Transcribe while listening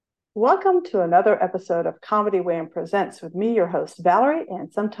Welcome to another episode of Comedy Wham Presents with me, your host, Valerie,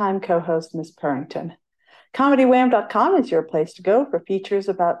 and sometime co-host, Ms. Purrington. ComedyWham.com is your place to go for features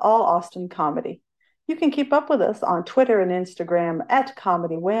about all Austin comedy. You can keep up with us on Twitter and Instagram at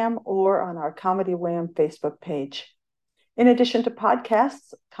Comedy Wham or on our Comedy Wham Facebook page. In addition to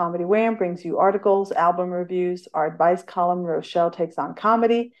podcasts, Comedy Wham brings you articles, album reviews, our advice column, Rochelle Takes on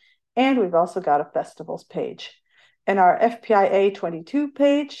Comedy, and we've also got a festivals page. And our FPIA 22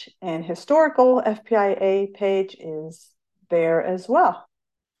 page and historical FPIA page is there as well.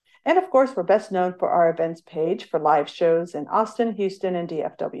 And of course, we're best known for our events page for live shows in Austin, Houston, and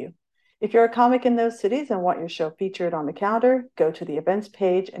DFW. If you're a comic in those cities and want your show featured on the calendar, go to the events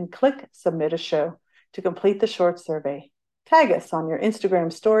page and click Submit a Show to complete the short survey. Tag us on your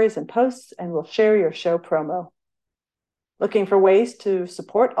Instagram stories and posts, and we'll share your show promo. Looking for ways to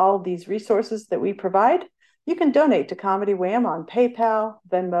support all of these resources that we provide? You can donate to Comedy Wham on PayPal,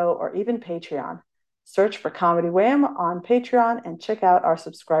 Venmo, or even Patreon. Search for Comedy Wham on Patreon and check out our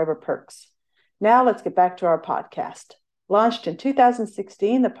subscriber perks. Now let's get back to our podcast. Launched in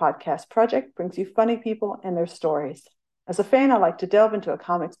 2016, the Podcast Project brings you funny people and their stories. As a fan, I like to delve into a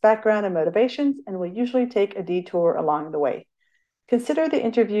comic's background and motivations, and will usually take a detour along the way. Consider the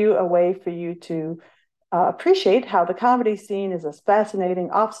interview a way for you to appreciate how the comedy scene is as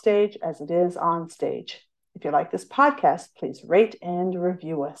fascinating offstage as it is on stage. If you like this podcast, please rate and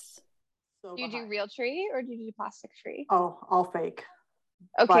review us. Do you do real tree or do you do plastic tree? Oh, all fake.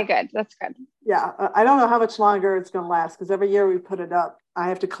 Okay, good. That's good. Yeah, I don't know how much longer it's going to last because every year we put it up, I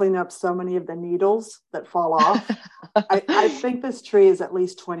have to clean up so many of the needles that fall off. I think this tree is at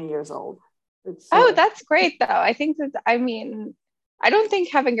least 20 years old. That's great though. I don't think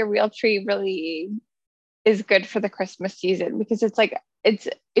having a real tree really is good for the Christmas season because if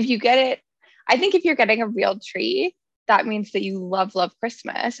you get it, I think if you're getting a real tree, that means that you love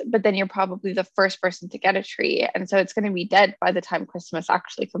Christmas, but then you're probably the first person to get a tree. And so it's going to be dead by the time Christmas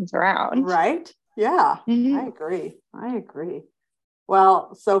actually comes around. Right? Yeah, mm-hmm. I agree.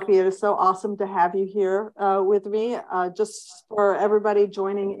 Well, Sophie, it is so awesome to have you here with me. Just for everybody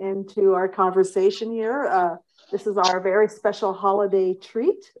joining into our conversation here, this is our very special holiday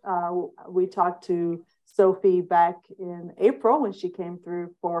treat. We talked to Sophie back in April when she came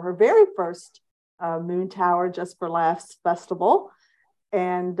through for her very first Moon Tower Just for Laughs festival.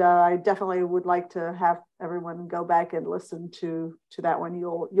 And I definitely would like to have everyone go back and listen to that one.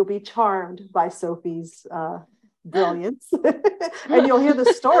 You'll be charmed by Sophie's brilliance. And you'll hear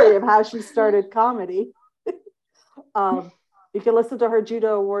the story of how she started comedy. You can listen to her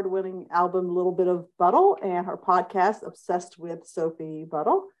Judo Award-winning album, Little Bit of Buttle, and her podcast, Obsessed with Sophie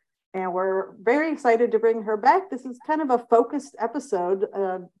Buttle. And we're very excited to bring her back. This is kind of a focused episode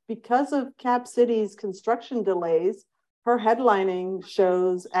because of Cap City's construction delays. Her headlining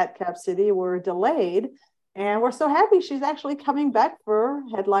shows at Cap City were delayed. And we're so happy she's actually coming back for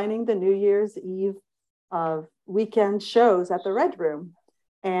headlining the New Year's Eve weekend shows at the Red Room.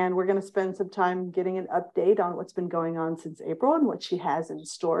 And we're going to spend some time getting an update on what's been going on since April and what she has in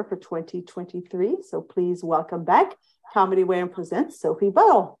store for 2023. So please welcome back Comedy Wham presents Sophie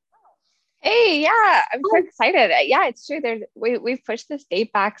Buttle. Hey, yeah, I'm so excited. Yeah, it's true. We've pushed this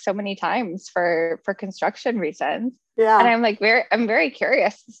date back so many times for construction reasons. Yeah, and I'm very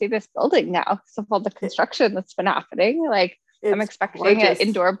curious to see this building now because of all the construction that's been happening. I'm expecting an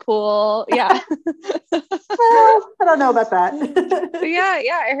indoor pool. Yeah. Well, I don't know about that.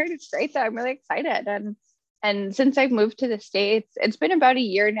 yeah, I heard it's great though. I'm really excited. And since I've moved to the States, it's been about a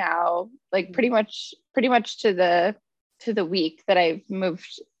year now, pretty much to the week that I've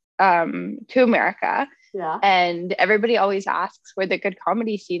moved to America. Yeah. And everybody always asks where the good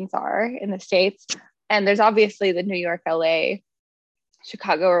comedy scenes are in the States. And there's obviously the New York, LA,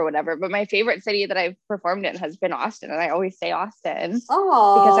 Chicago, or whatever. But my favorite city that I've performed in has been Austin. And I always say Austin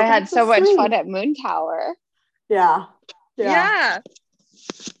because I had so much fun at Moon Tower. Yeah.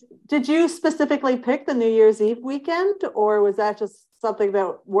 Did you specifically pick the New year's Eve weekend, or was that just something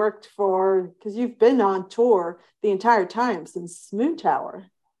that worked because you've been on tour the entire time since Moon Tower?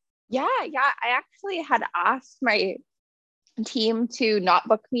 Yeah. I actually had asked my team to not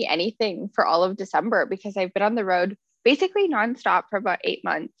book me anything for all of December because I've been on the road basically nonstop for about 8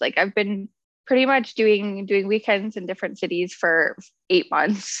 months. I've been pretty much doing weekends in different cities for 8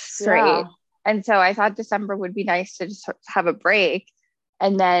 months straight. Yeah. And so I thought December would be nice to just have a break.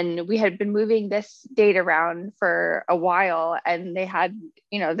 And then we had been moving this date around for a while, and they had,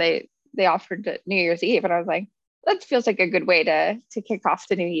 they offered New Year's Eve, and I was like, that feels like a good way to kick off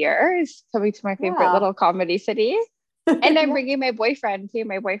the new year, is coming to my favorite little comedy city. And I'm bringing my boyfriend too.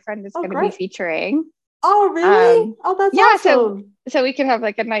 My boyfriend is going to be featuring. Oh, really? Oh, that's Yeah, so awesome. we can have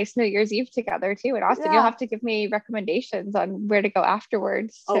like a nice New Year's Eve together too in Austin. You'll Yeah. have to give me recommendations on where to go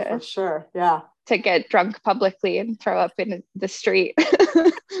afterwards Oh, for sure. Yeah. to get drunk publicly and throw up in the street.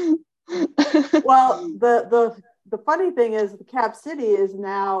 Well, the funny thing is the Cap City is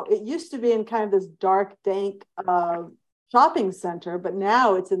now, it used to be in kind of this dark, dank shopping center, but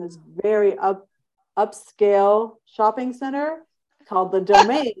now it's in this very upscale shopping center called the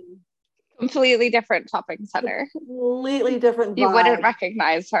Domain. Completely different shopping center. Completely different You wouldn't vibe.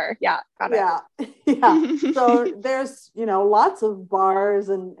 recognize her. Yeah, got Yeah. Yeah. it. So there's, lots of bars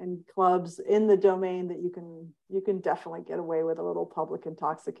and clubs in the Domain that you can definitely get away with a little public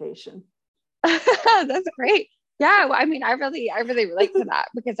intoxication. That's great. Yeah, well, I mean, I really relate to that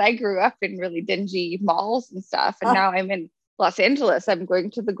because I grew up in really dingy malls and stuff, and Uh, now I'm in Los Angeles. I'm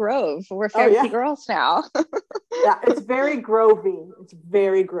going to the Grove. We're oh fancy yeah. girls now. Yeah, it's very grovey. It's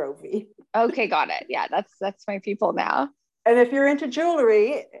very grovey. Okay, got it. Yeah, that's my people now. And if you're into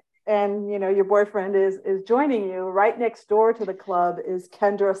jewelry and your boyfriend is joining you, right next door to the club is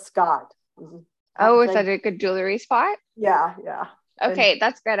Kendra Scott. Oh, is Like, that a good jewelry spot? yeah, yeah. And Okay,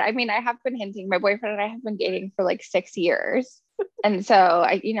 that's good. I mean, I have been hinting. My boyfriend and I have been dating for like 6 years. And so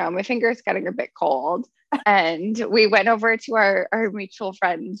my finger's getting a bit cold. And we went over to our mutual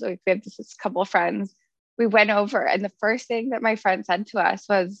friends. Like we have this couple friends. We went over, and the first thing that my friend said to us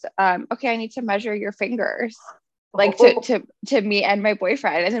was, okay, I need to measure your fingers, like oh, to me and my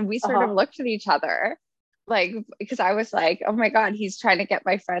boyfriend. And then we sort of uh-huh, looked at each other, like, because I was like, oh my God, he's trying to get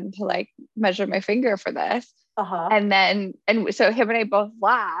my friend to like measure my finger for this. uh-huh. And so him and I both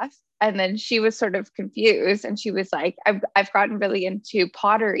laughed. And then she was sort of confused and she was like, I've gotten really into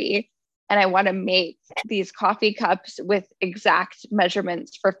pottery and I want to make these coffee cups with exact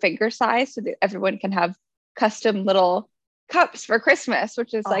measurements for finger size so that everyone can have custom little cups for Christmas,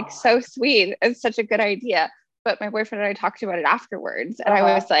 which is like Oh, so sweet. It's such a good idea. But my boyfriend and I talked about it afterwards. And uh-huh.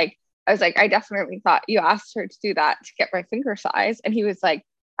 I was like, I definitely thought you asked her to do that to get my finger size. And he was like,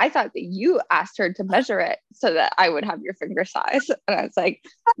 I thought that you asked her to measure it so that I would have your finger size. And I was like,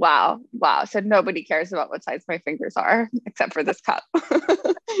 wow, wow. So nobody cares about what size my fingers are except for this cup.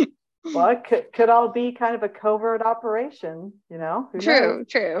 Well, it could all be kind of a covert operation, who knows? True,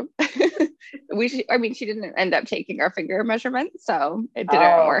 true. I mean, she didn't end up taking our finger measurements, so it didn't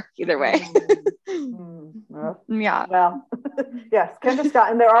Oh. work either way. Well, Yeah. well, yes, Kendra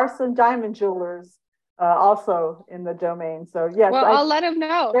Scott, and there are some diamond jewelers also in the Domain. So yes, Well, I I'll let him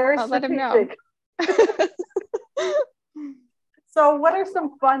know. very I'll let him know. strategic. So, what are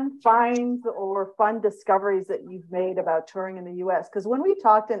some fun finds or fun discoveries that you've made about touring in the US? Because when we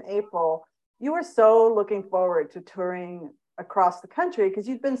talked in April, you were so looking forward to touring across the country because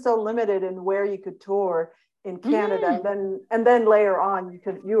you've been so limited in where you could tour in Canada. Mm. And then later on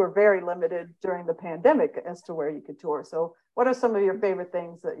you were very limited during the pandemic as to where you could tour. So what are some of your favorite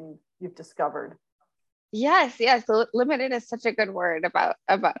things that you've discovered? Yes, yes. Limited is such a good word about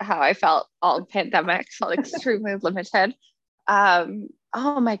how I felt all pandemic. Felt extremely limited.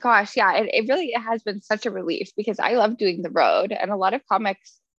 Oh my gosh, yeah. It really has been such a relief because I love doing the road, and a lot of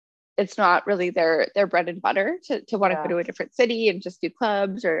comics, it's not really their bread and butter to want to go Yeah. to a different city and just do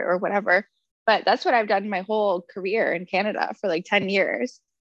clubs or whatever. But that's what I've done my whole career in Canada for like 10 years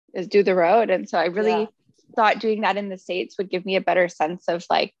is do the road. And so I Yeah. really thought doing that in the States would give me a better sense of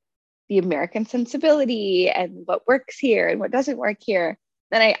like the American sensibility and what works here and what doesn't work here.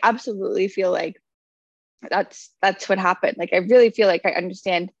 Then I absolutely feel like that's what happened. Like I really feel like I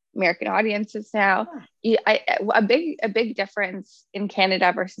understand American audiences now. Yeah. A big difference in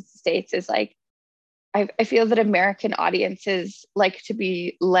Canada versus the States is like I feel that American audiences like to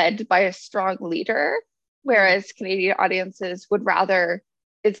be led by a strong leader, Mm. whereas Canadian audiences would rather.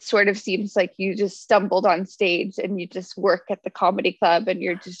 It sort of seems like you just stumbled on stage and you just work at the comedy club and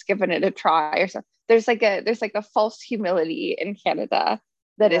you're just giving it a try or something. There's like a false humility in Canada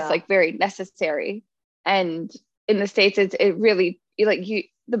that is Yeah. like very necessary, and in the States it really like you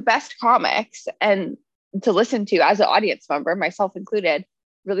the best comics and to listen to as an audience member, myself included,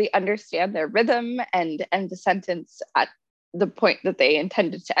 really understand their rhythm and end the sentence at the point that they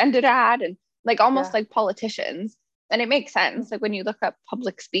intended to end it at, and like almost Yeah. like politicians. And it makes sense. Like when you look up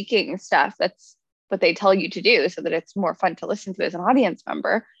public speaking stuff, that's what they tell you to do so that it's more fun to listen to as an audience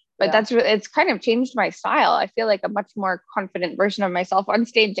member. But Yeah. it's kind of changed my style. I feel like a much more confident version of myself on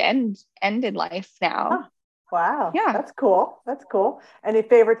stage and in life now. Huh. Wow. Yeah. That's cool. That's cool. Any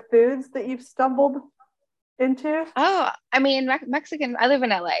favorite foods that you've stumbled into? Oh, I mean, Mexican. I live in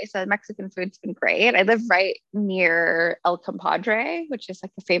LA, so Mexican food's been great. I live right near El Compadre, which is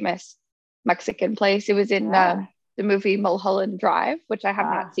like a famous Mexican place. It was in Yeah. the movie Mulholland Drive, which I have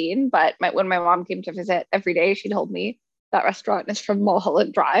not seen, but when my mom came to visit every day, she told me that restaurant is from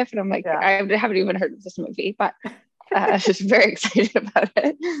Mulholland Drive. And I'm like, I haven't even heard of this movie, but I was just very excited about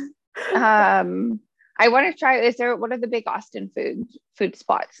it. I want to try, what are the big Austin food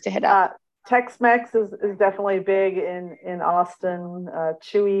spots to hit up? Tex-Mex is definitely big in Austin.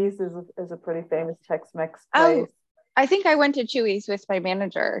 Chuy's is a pretty famous Tex-Mex place. I think I went to Chuy's with my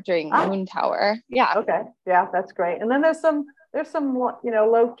manager during Moon Tower. Yeah. Okay. Yeah, that's great. And then there's some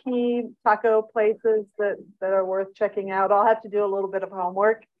low key taco places that are worth checking out. I'll have to do a little bit of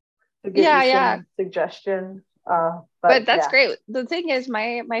homework to give you some suggestions. But that's great. The thing is,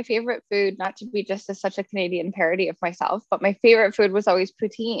 my favorite food, not to be just such a Canadian parody of myself, but my favorite food was always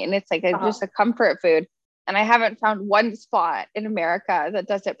poutine. It's like just a comfort food. And I haven't found one spot in America that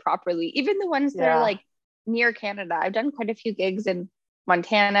does it properly. Even the ones that are like near Canada. I've done quite a few gigs in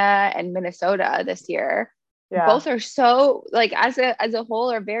Montana and Minnesota this year. Yeah. Both are so like as a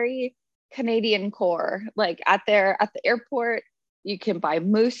whole are very Canadian core. Like at the airport, you can buy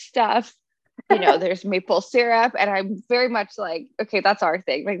moose stuff. There's maple syrup, and I'm very much like, okay, that's our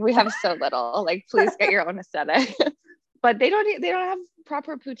thing. Like we have so little. Like please get your own aesthetic. But they don't have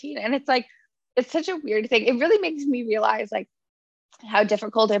proper poutine, and it's like it's such a weird thing. It really makes me realize like how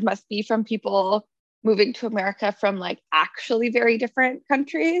difficult it must be from people moving to America from like actually very different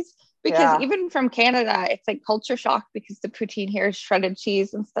countries, because even from Canada, it's like culture shock because the poutine here is shredded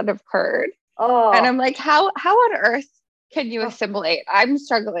cheese instead of curd. Oh. And I'm like, how on earth can you assimilate? I'm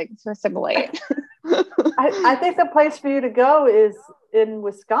struggling to assimilate. I think the place for you to go is in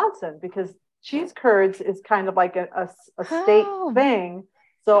Wisconsin, because cheese curds is kind of like a state thing.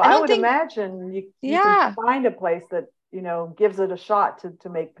 So I would imagine you can find a place that, gives it a shot to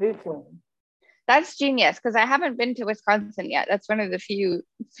make poutine. That's genius, because I haven't been to Wisconsin yet. That's one of the few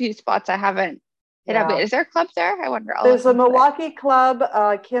spots I haven't hit up. Is there a club there? I wonder. There's a Milwaukee club.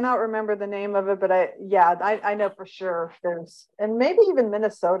 I cannot remember the name of it, but I know for sure there's, and maybe even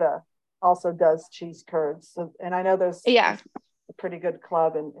Minnesota also does cheese curds. So, and I know there's a pretty good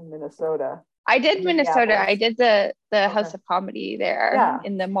club in Minnesota. I did Minnesota. I did the House of Comedy there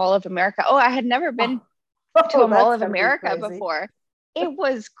in the Mall of America. Oh, I had never been to a Mall of America before. It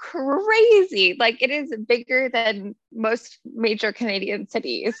was crazy. Like it is bigger than most major Canadian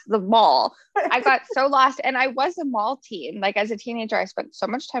cities, the mall. I got so lost, and I was a mall teen. Like as a teenager, I spent so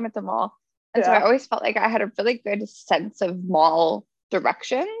much time at the mall. And so I always felt like I had a really good sense of mall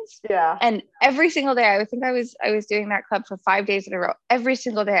directions. Yeah. And every single day, I think I was doing that club for 5 days in a row. Every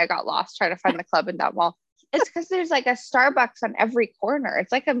single day I got lost trying to find the club in that mall. It's because there's like a Starbucks on every corner.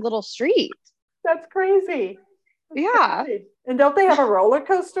 It's like a little street. That's crazy. Yeah. And don't they have a roller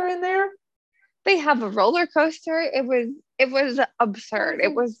coaster in there? They have a roller coaster. It was absurd.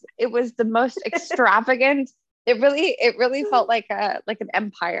 It was the most extravagant. It really felt like an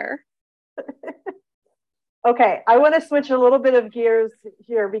empire. Okay, I want to switch a little bit of gears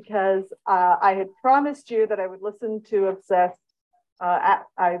here, because I had promised you that I would listen to Obsessed.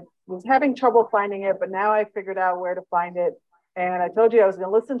 I was having trouble finding it, but now I figured out where to find it. And I told you I was going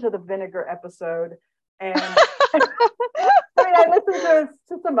to listen to the vinegar episode. And I listened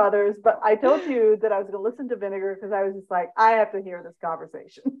to some others, but I told you that I was going to listen to vinegar because I was just like, I have to hear this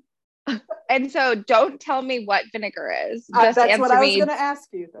conversation. And so don't tell me what vinegar is. Just that's what I was going to ask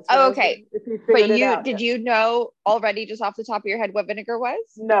you. Okay. Did you know already just off the top of your head what vinegar was?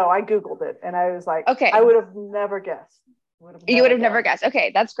 No, I Googled it and I was like, okay, I would have never guessed. You would have never guessed. Okay,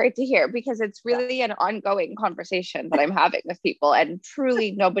 that's great to hear, because it's really an ongoing conversation that I'm having with people, and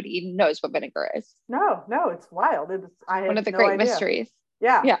truly nobody knows what vinegar is. No, it's wild. One of the great mysteries.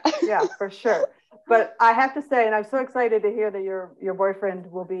 Yeah, for sure. But I have to say, and I'm so excited to hear that your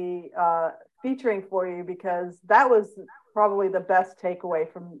boyfriend will be featuring for you, because that was probably the best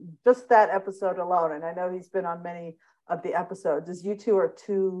takeaway from just that episode alone. And I know he's been on many of the episodes, is you two are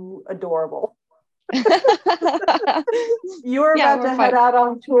too adorable. You were about to head out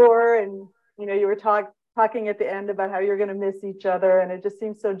on tour, and you were talking at the end about how you're going to miss each other, and it just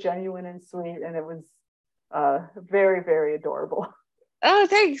seemed so genuine and sweet, and it was very, very adorable. Oh,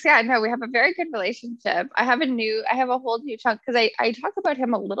 thanks. Yeah, no, we have a very good relationship. I have a whole new chunk, because I talk about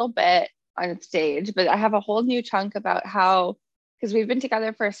him a little bit on stage, but I have a whole new chunk about how, because we've been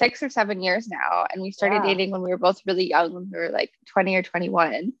together for 6 or 7 years now, and we started dating when we were both really young, when we were like 20 or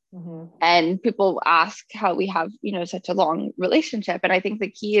 21. Mm-hmm. And people ask how we have, such a long relationship. And I think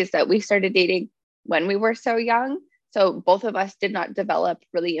the key is that we started dating when we were so young. So both of us did not develop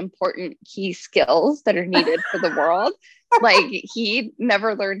really important key skills that are needed for the world. Like he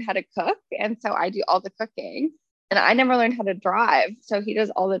never learned how to cook. And so I do all the cooking. and I never learned how to drive. So he does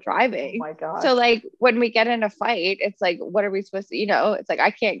all the Oh driving. my gosh. So like when we get in a fight, it's like, what are we supposed to, it's like,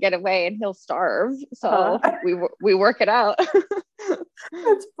 I can't get away and he'll starve. So we work it out.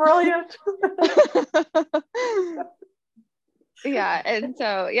 That's brilliant. Yeah. And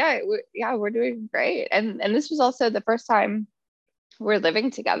so, we're doing great. And this was also the first time we're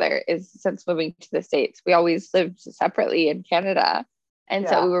living together is since moving to the States. We always lived separately in Canada. And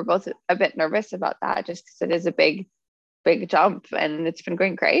so we were both a bit nervous about that just because it is a big jump, and it's been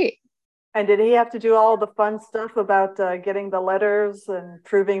going great. And did he have to do all the fun stuff about getting the letters and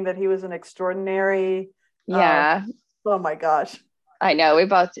proving that he was an extraordinary? Yeah. Oh my gosh. I know.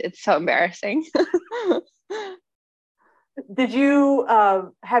 It's so embarrassing. Did you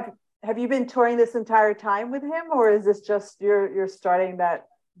have you been touring this entire time with him, or is this just you're starting that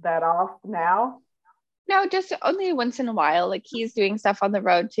off now? No, just only once in a while. Like he's doing stuff on the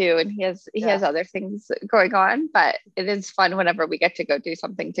road too, and he has other things going on. But it is fun whenever we get to go do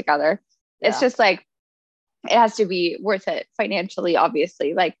something together. Yeah. It's just like it has to be worth it financially,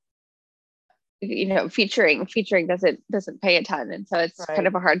 obviously. Like featuring doesn't pay a ton, and so it's kind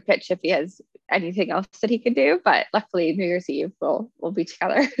of a hard pitch if he has anything else that he could do. But luckily, New Year's Eve we'll be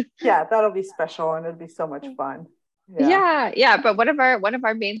together. Yeah, that'll be special, and it'll be so much fun. Yeah. But one of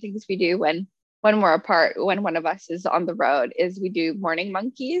our main things we do when we're apart, when one of us is on the road, is we do morning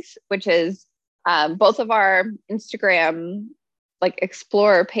monkeys, which is both of our Instagram like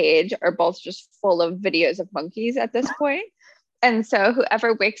Explorer page are both just full of videos of monkeys at this point. And so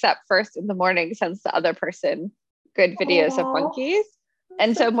whoever wakes up first in the morning sends the other person good videos of monkeys.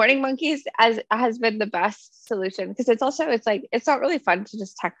 And so morning monkeys has been the best solution because it's not really fun to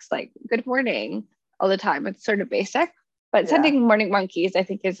just text like good morning all the time. It's sort of basic, but sending morning monkeys, I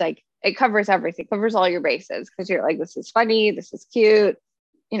think, is like, it covers everything, covers all your bases because you're like, this is funny, this is cute,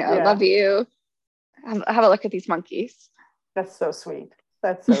 love you. Have a look at these monkeys. That's so sweet.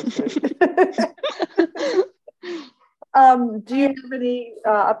 That's so sweet. Do you have any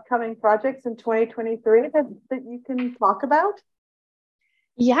upcoming projects in 2023 that you can talk about?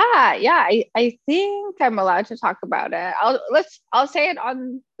 Yeah. I think I'm allowed to talk about it. I'll say it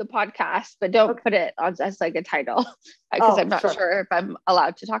on the podcast, but don't put it on as like a title because I'm not sure if I'm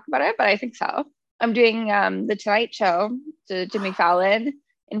allowed to talk about it, but I think so. I'm doing the Tonight Show to Jimmy Fallon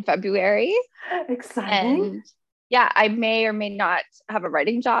in February. Exciting. And I may or may not have a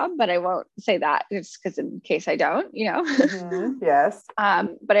writing job, but I won't say that just because in case I don't, Mm-hmm. Yes.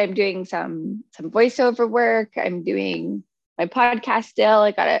 But I'm doing some voiceover work. I'm doing my podcast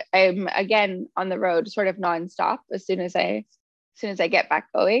still. I'm again on the road, sort of nonstop as soon as I get back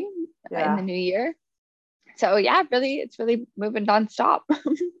going in the new year. So it's really moving nonstop.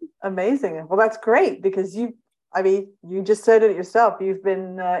 Amazing. Well, that's great because you just said it yourself. You've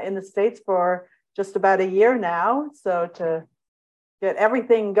been in the States for just about a year now. So to get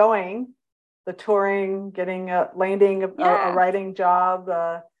everything going, the touring, landing a writing job,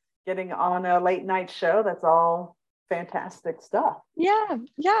 getting on a late night show, that's all fantastic stuff. Yeah.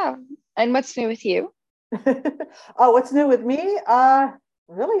 And what's new with you? What's new with me?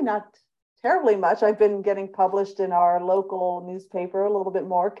 Really not terribly much. I've been getting published in our local newspaper a little bit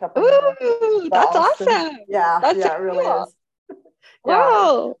more. Ooh, that's awesome. Yeah, that's it really is.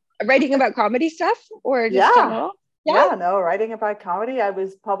 Wow. Writing about comedy stuff or just general? Yeah, no, writing about comedy. I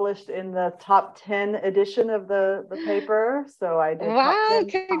was published in the top 10 edition of the paper. So I did. Wow,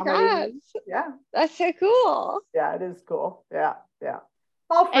 congrats. Comedy. Yeah. That's so cool. Yeah, it is cool. Yeah.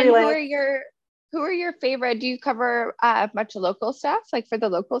 All freelance. And who are your favorite? Do you cover much local stuff, like for the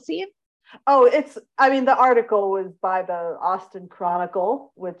local scene? Oh, the article was by the Austin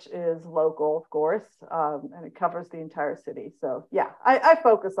Chronicle, which is local, of course, and it covers the entire city. So I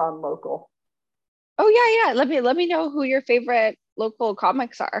focus on local. Oh yeah. Let me know who your favorite local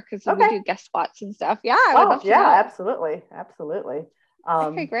comics are because we do guest spots and stuff. Yeah. I would love to know. Absolutely.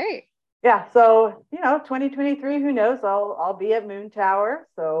 Okay, great. Yeah. So 2023, who knows? I'll be at Moon Tower,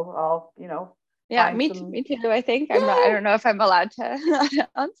 so I'll Yeah, me too. I think I don't know if I'm allowed to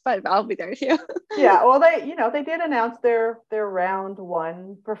announce, but I'll be there too. Yeah, well, they did announce their round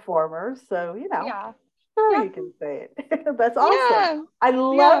one performers, so you can say it. That's awesome. Yeah. I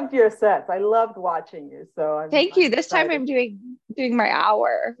loved your sets. I loved watching you. So thank you. This time I'm doing my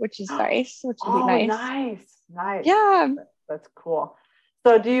hour, which is nice. Which would be nice. Yeah, that's cool.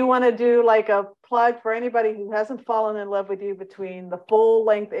 So do you want to do like a plug for anybody who hasn't fallen in love with you between the full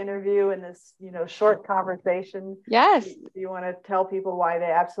length interview and this, short conversation? Yes. Do you want to tell people why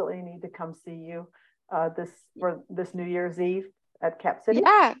they absolutely need to come see you for this New Year's Eve at Cap City?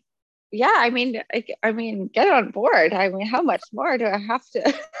 Yeah. I mean, get on board. I mean, how much more do I have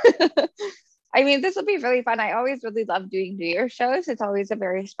to? I mean, this will be really fun. I always really love doing New Year's shows. It's always a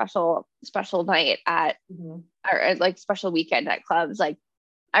very special night at, or like special weekend at clubs. Like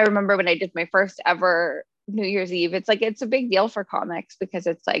I remember when I did my first ever New Year's Eve, it's a big deal for comics because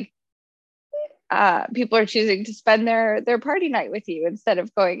it's like people are choosing to spend their party night with you instead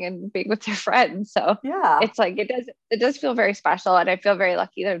of going and being with their friends. So Yeah. it's like it does feel very special, and I feel very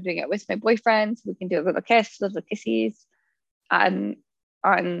lucky that I'm doing it with my boyfriend. So we can do a little kiss, little kissies on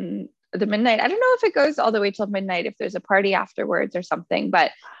the midnight. I don't know if it goes all the way till midnight if there's a party afterwards or something,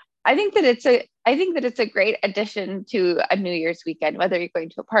 but I think that it's a great addition to a New Year's weekend, whether you're going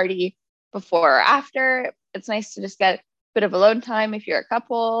to a party before or after. It's nice to just get a bit of alone time if you're a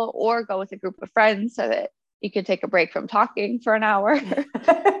couple, or go with a group of friends so that you can take a break from talking for an hour. Yeah.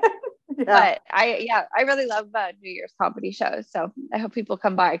 But I really love New Year's comedy shows. So I hope people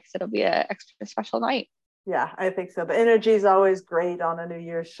come by because it'll be an extra special night. Yeah, I think so. The energy is always great on a New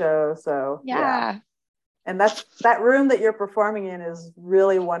Year's show. So Yeah. and that room that you're performing in is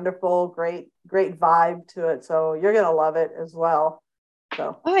really wonderful, great vibe to it. So you're gonna love it as well.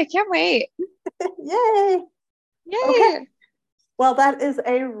 So Oh, I can't wait. yay. Yay. Okay. Well, that is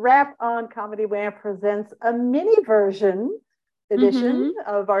a wrap on Comedy Wham Presents, a mini version edition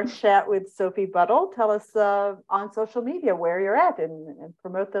of our chat with Sophie Buttle. Tell us on social media where you're at and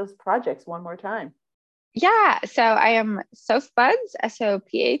promote those projects one more time. Yeah, so I am SophBuds,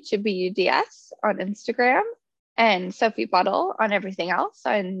 SOPHBUDS on Instagram, and Sophie Buttle on everything else,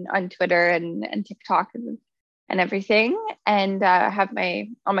 on Twitter and TikTok and everything. And I have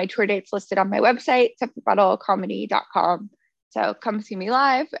all my tour dates listed on my website, sophiebuttlecomedy.com. So come see me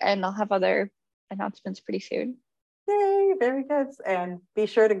live, and I'll have other announcements pretty soon. Yay, very good. And be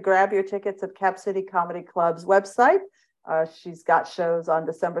sure to grab your tickets at Cap City Comedy Club's website. She's got shows on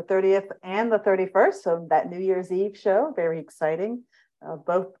December 30th and the 31st. So that New Year's Eve show, very exciting,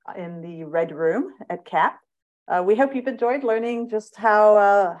 both in the Red Room at Cap. We hope you've enjoyed learning just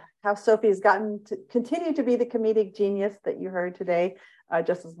how Sophie has gotten to continue to be the comedic genius that you heard today,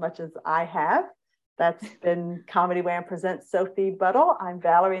 just as much as I have. That's been Comedy Wham Presents Sophie Buttle. I'm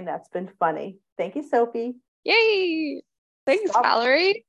Valerie, and that's been funny. Thank you, Sophie. Yay! Thanks, Valerie.